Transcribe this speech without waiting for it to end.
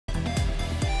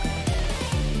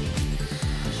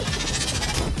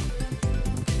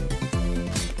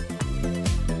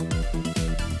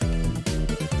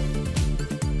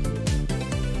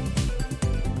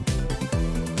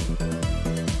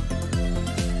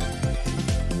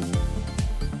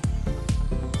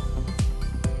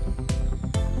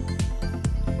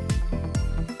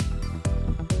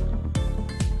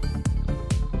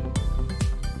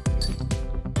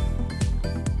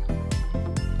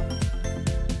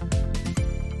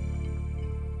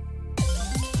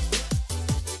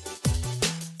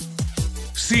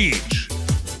siege.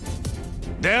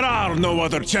 There are no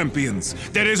other champions.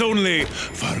 There is only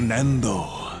Fernando.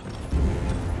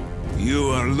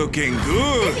 You are looking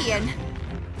good. Vivian!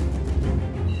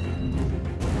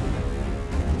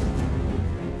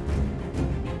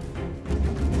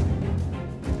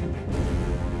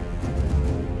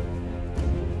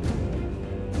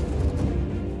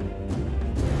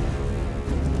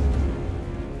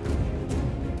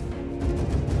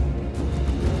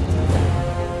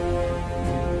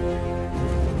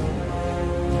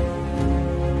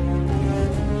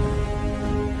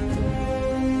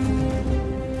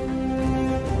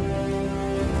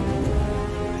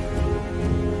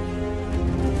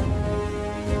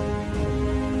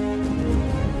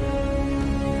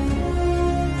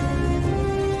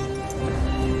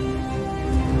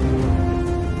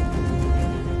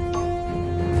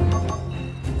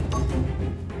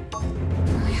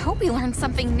 We learned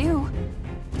something new.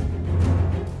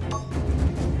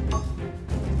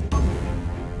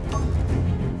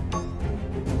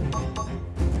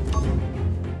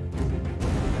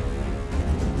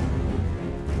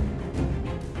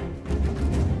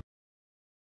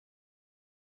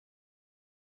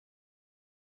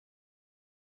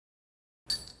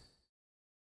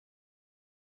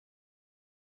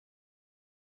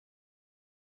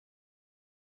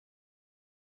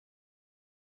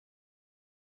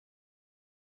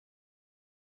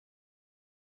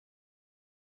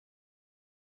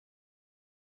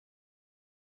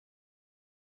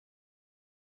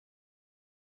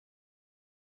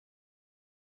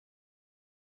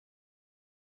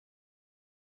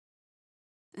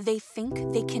 They think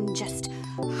they can just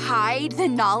hide the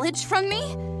knowledge from me?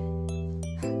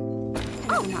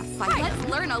 Oh, not fight. Let's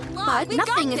learn a lot. But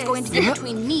nothing is going to get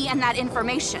between me and that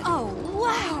information. Oh,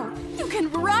 wow. You can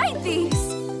ride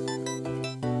these.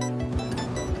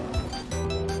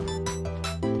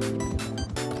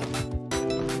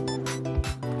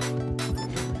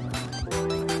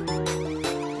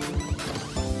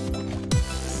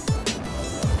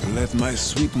 Let my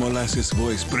sweet molasses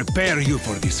voice prepare you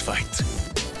for this fight.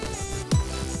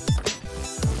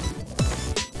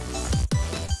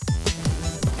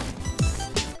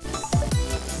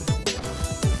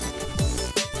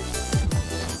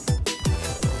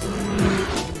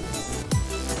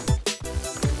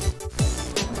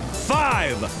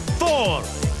 Five, 4,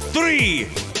 3,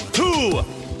 2,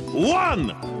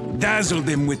 1! Dazzle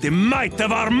them with the might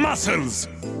of our muscles!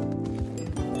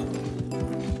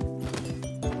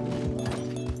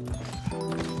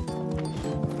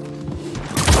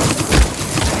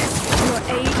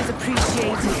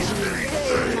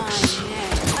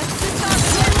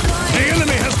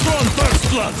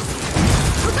 Blood.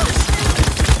 Oh gosh!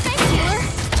 Thanks, healer!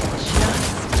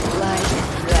 Just like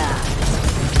that.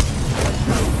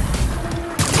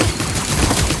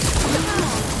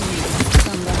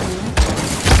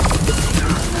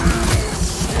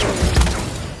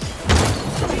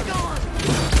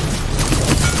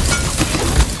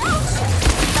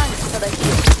 Thanks for the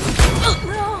heal.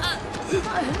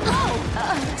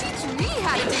 Teach me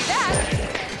how to do that!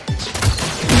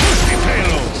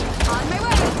 Payload! On my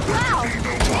way! Wow!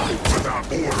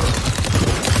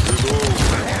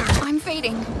 I'm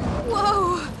fading.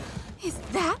 Whoa! Is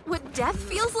that what death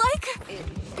feels like? It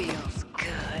feels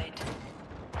good.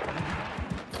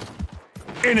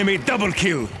 Enemy double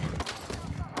kill!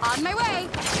 On my way!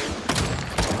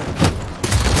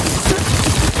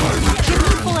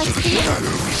 Full XP.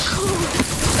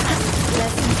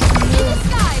 This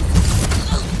guy!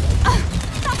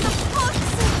 Not the books!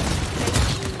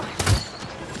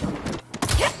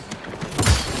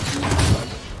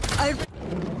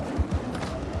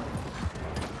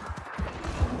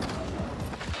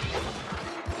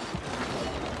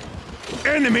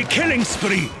 Enemy killing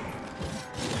spree!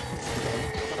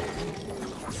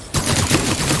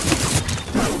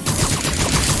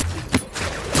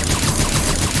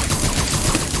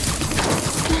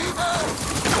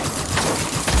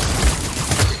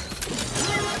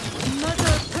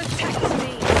 Mother, protect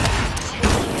me.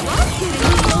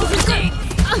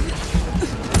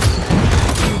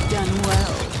 You've done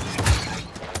well.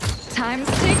 Time's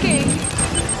ticking.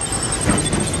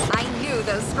 I knew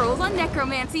those scrolls on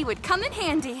necromancy would come in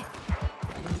handy.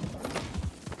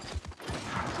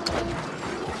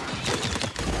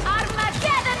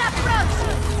 Armageddon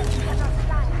approaches!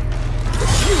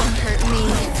 You won't hurt me.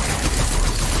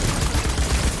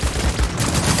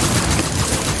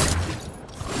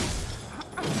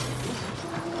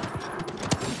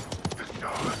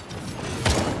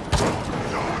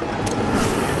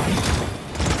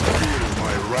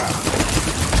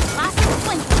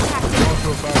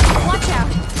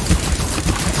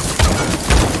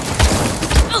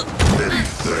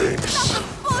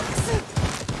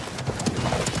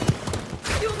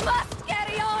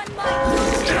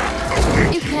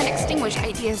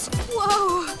 ideas.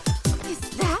 Whoa! Is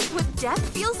that what death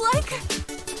feels like?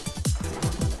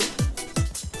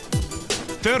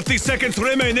 30 seconds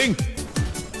remaining. Did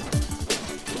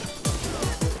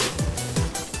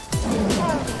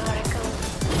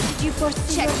you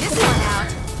foresee Check this one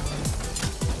out.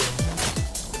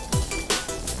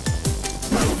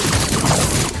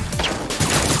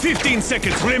 Fifteen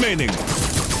seconds remaining.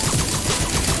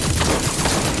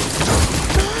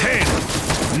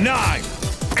 10, 9,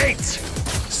 8,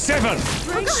 7,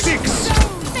 6,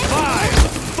 5,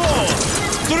 4,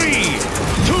 3,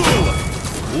 2,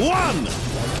 1.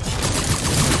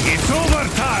 It's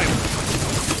overtime.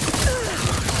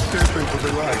 Step into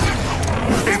the light.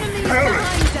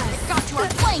 Imperative. Got to our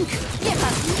flank. Give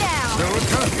us now. They're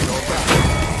attacking our back.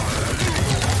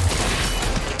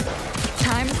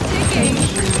 Time's ticking.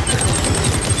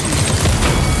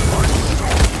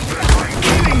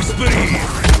 Killing spree.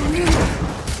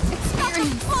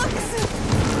 Experience books.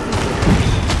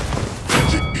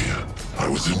 I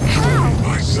was enjoying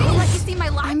myself. I'll let you see my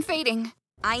life. I'm fading.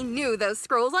 I knew those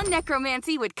scrolls on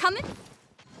necromancy would come in.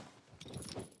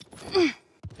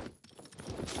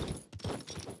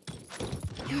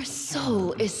 Your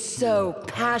soul is so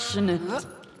passionate.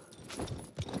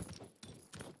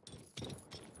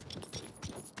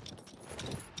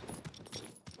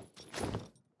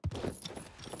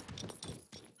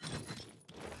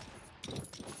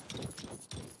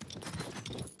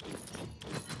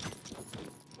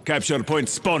 Capture point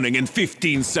spawning in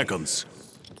 15 seconds.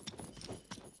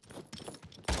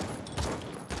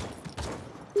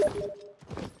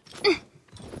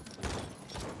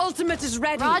 Ultimate is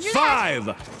ready. Roger that.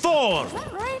 5, 4,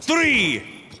 Right? 3,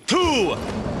 2,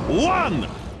 1.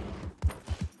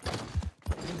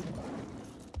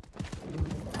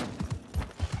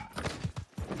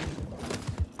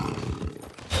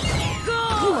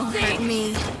 You won't hurt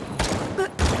me.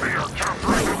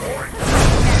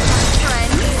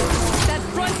 That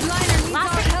frontliner needs our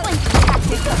Last help. flank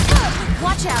tactic.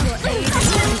 Watch out.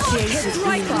 It's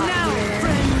right now,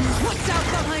 friends. What's out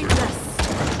behind us?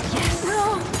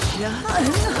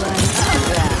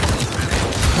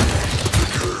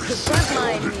 The front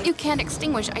line. You can't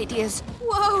extinguish ideas.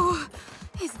 Whoa!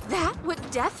 Is that what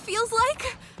death feels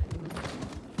like?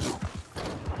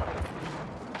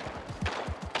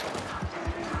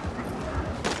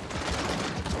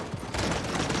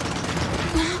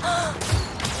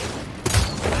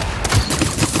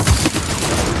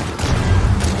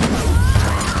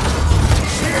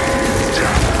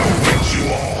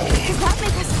 Does that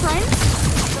make us friends?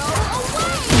 Go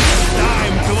away!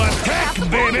 Time to attack,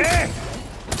 baby!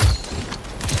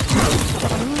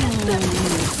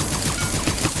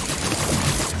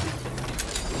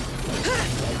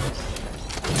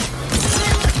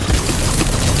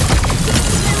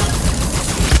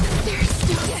 There's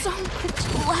still so much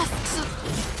left to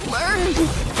learn.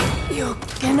 You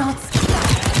cannot.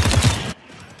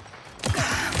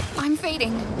 I'm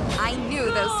fading. I knew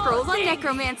those scrolls on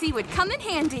necromancy would come in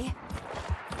handy.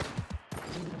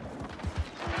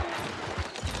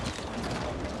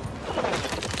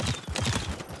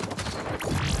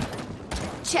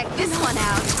 Check this one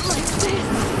out. Like this.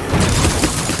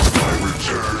 I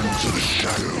return to the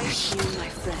shadows. You, my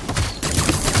friend.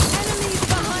 Enemies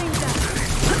behind us.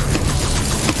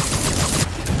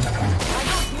 I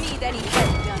don't need any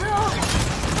help done.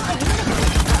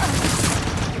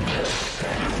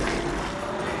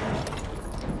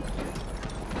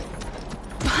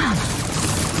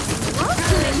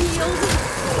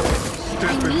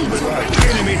 Step into the light.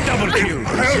 Enemy double kill.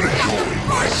 Enjoying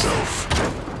myself.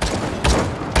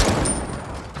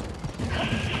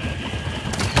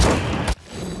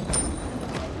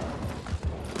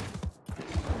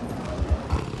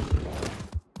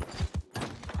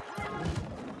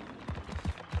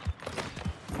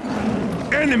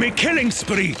 Enemy killing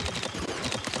spree.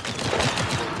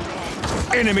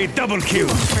 Enemy double kill.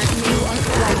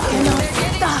 They're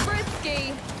getting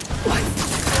frisky.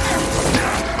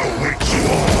 Await you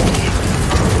all.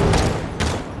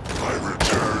 I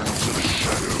return to the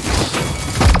shadows.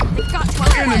 They've got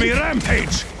 12 Enemy left.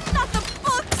 rampage. Not the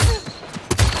books.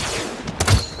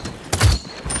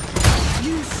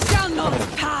 You shall not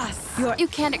pass. You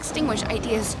can't extinguish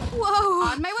ideas. Whoa!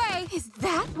 On my way. Is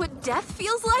that what death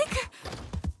feels like?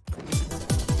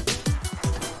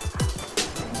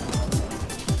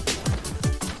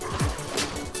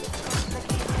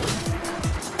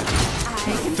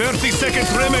 I can 30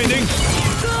 seconds remaining.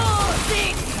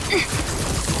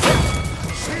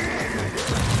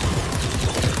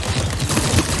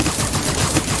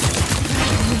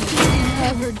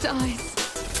 never dies. Is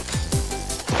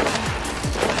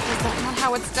that not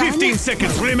how it's done? 15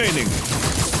 seconds remaining.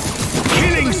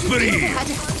 Killing spree!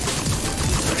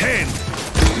 10,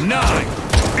 9,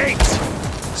 8,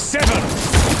 7,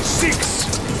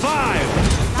 6, 5,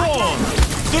 4,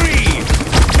 3,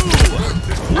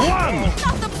 2, 1!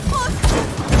 Not the book!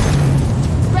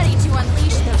 Ready to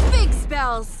unleash the big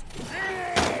spells!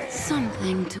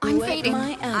 Something to I'm whet fading.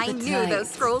 my I knew appetite. those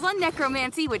scrolls on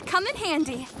necromancy would come in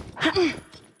handy.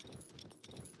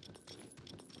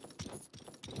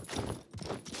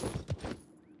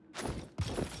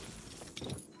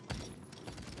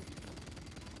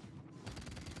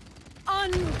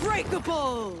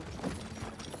 Unbreakable!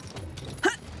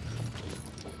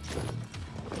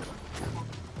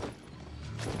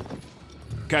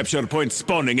 Capture point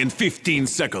spawning in 15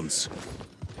 seconds.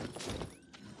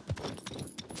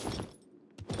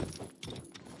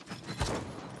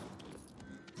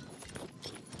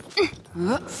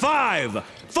 5,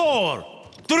 4,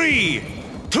 3,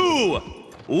 2,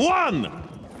 1!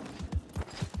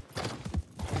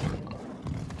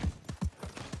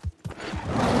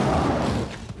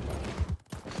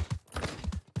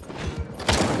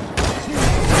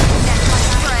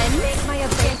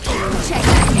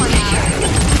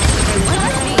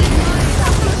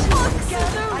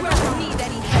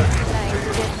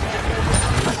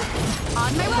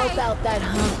 That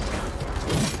hump.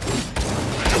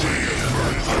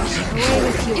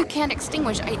 You can't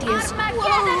extinguish ideas.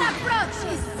 Whoa.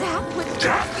 Is that what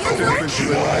that feels Step like? into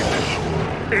the light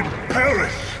and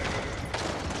perish!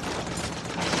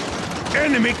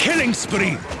 Enemy killing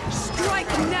spree! Strike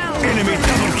now! Enemy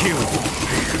double kill!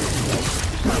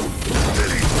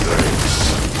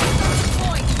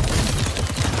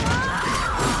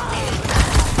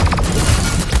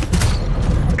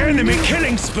 Enemy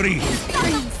killing spree!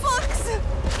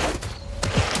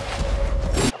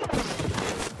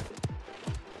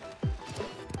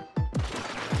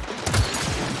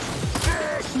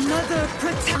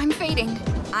 I'm fading.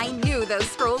 I knew those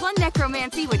scrolls on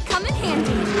necromancy would come in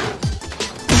handy.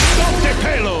 Stop the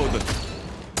payload!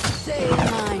 Say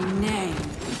my name.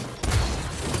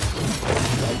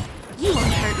 You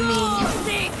won't hurt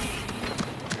me.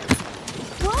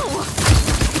 Whoa!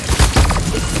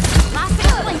 Classic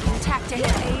flanking tactic.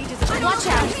 Watch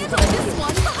out! Handle this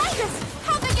one behind us.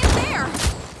 How'd they get there?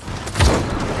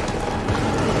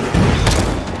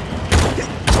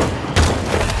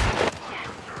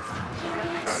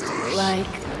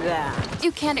 Like that.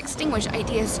 You can't extinguish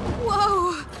ideas.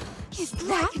 Whoa! Is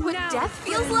that what death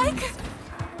feels like?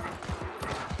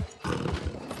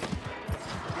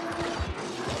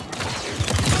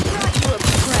 Brought you a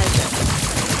present.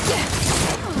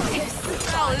 This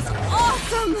spell is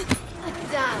awesome!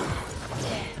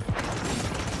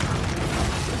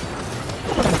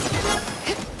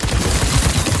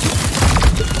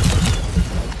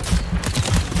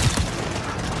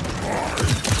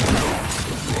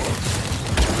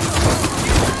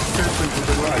 Step into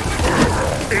the light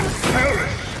and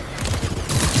perish!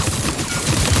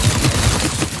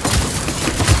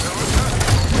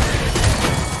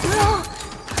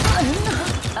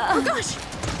 Oh gosh!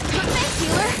 Thanks,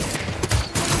 healer!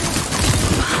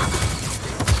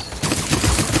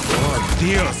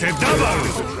 Dios, a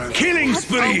double! Killing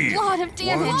spree! A lot of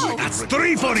damage! That's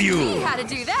 3 for See you! how to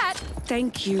do that!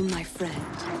 Thank you, my friend.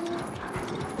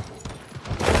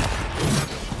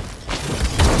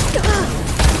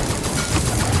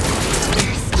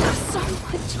 There's still so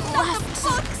much left.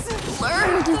 Books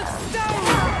learned.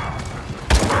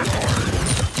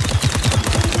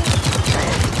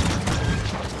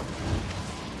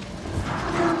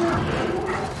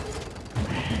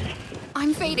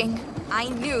 'I'm fading. I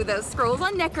knew those scrolls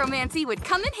on necromancy would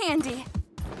come in handy.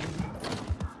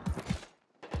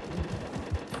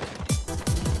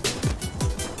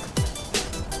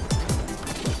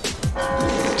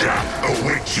 Death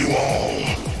awaits you all!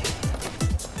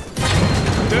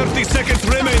 30 seconds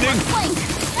remaining! Flank!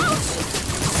 Ouch!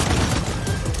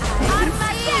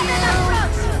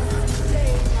 Say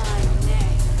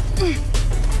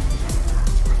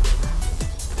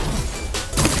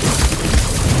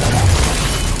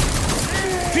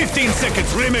 15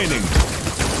 seconds remaining!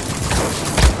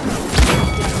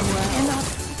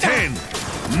 10,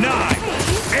 9,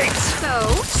 8,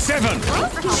 So, 7,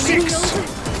 6,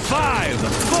 5,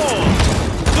 4,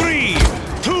 3,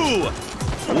 2,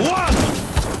 1!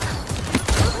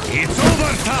 It's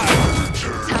overtime!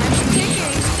 time's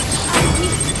ticking.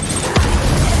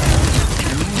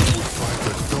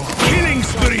 Killing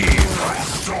spree!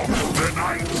 Stop the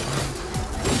night!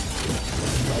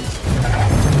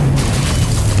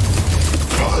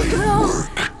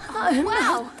 Fine work!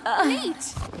 Wow, neat.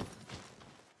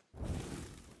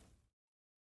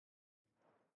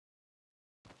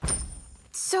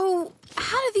 So,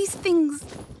 how do these things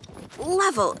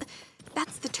level.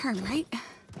 That's the term, right?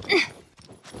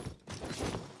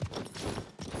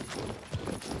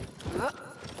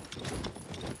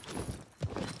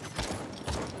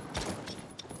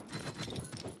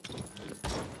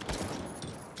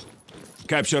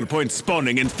 Capture point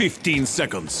spawning in 15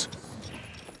 seconds.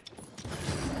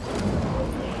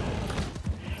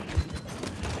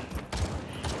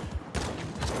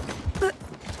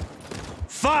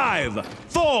 Five,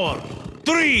 4,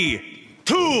 3,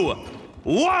 2,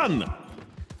 1.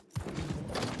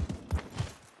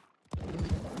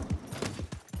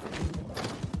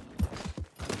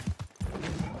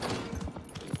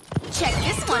 Check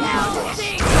this one out.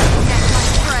 That's my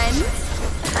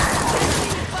friend.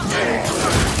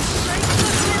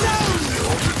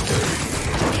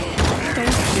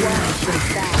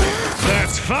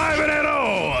 That's 5 in a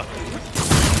row.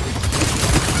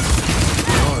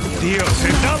 Oh, Dios,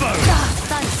 a double.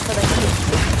 Thanks for the hit.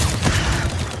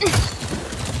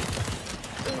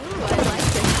 Ooh, I like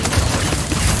this.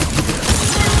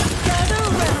 Gather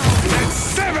round. That's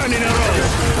 7 in a row.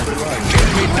 Give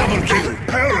me double kill.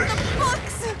 Perish!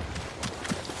 Books!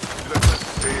 Let us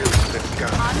sail the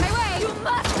sky. On my way! You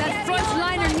must! That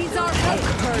frontliner needs our help.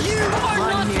 You are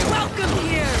not welcome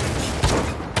here.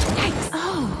 Yikes!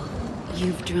 Oh,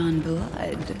 you've drawn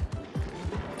blood.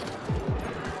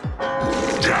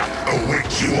 Death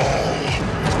awaits you all!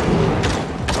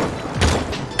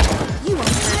 You won't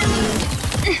hurt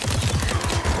me.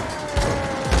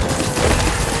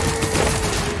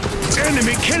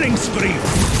 Enemy killing spree.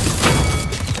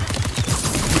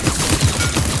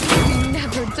 He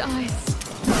never dies.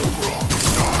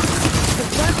 The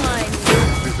frontline.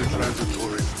 Death is a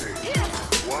transitory state.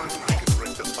 One I can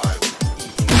rectify.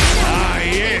 Ah,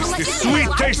 yes, the sweet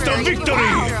taste of victory.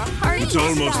 Wow, you're a hardy It's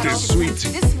almost battle. as sweet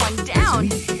This one down.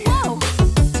 as me.